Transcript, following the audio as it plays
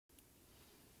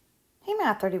Hey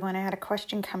Math 31, I had a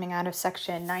question coming out of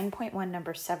section 9.1,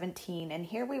 number 17, and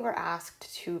here we were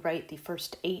asked to write the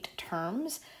first 8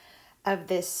 terms of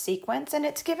this sequence, and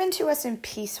it's given to us in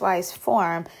piecewise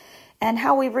form. And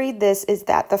how we read this is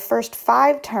that the first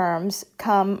 5 terms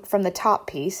come from the top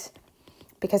piece,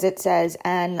 because it says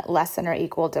n less than or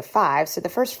equal to 5. So the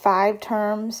first 5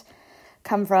 terms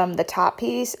come from the top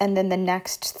piece, and then the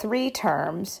next 3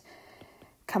 terms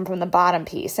come from the bottom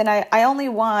piece. And I only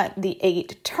want the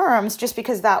 8 terms just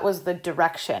because that was the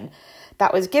direction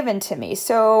that was given to me.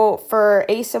 So for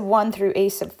a sub 1 through a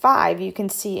sub 5, you can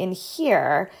see in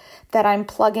here that I'm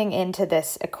plugging into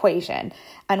this equation.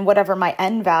 And whatever my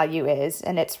n value is,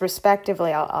 and it's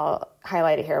respectively, I'll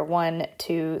highlight it here, 1,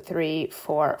 2, 3,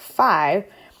 4, 5.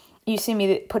 You see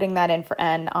me putting that in for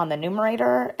n on the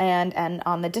numerator and n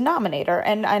on the denominator,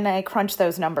 and I crunch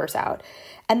those numbers out.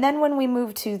 And then when we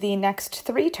move to the next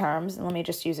 3 terms, let me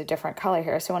just use a different color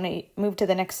here. So when I move to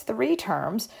the next 3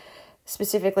 terms,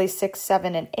 specifically 6,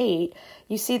 7, and 8,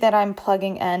 you see that I'm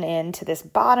plugging n into this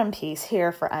bottom piece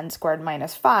here for n squared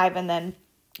minus 5, and then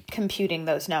computing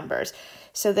those numbers.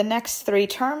 So the next 3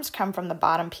 terms come from the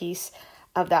bottom piece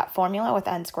of that formula with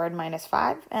n squared minus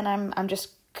 5, and I'm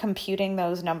just computing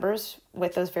those numbers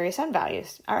with those various n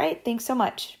values. All right, thanks so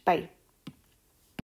much. Bye.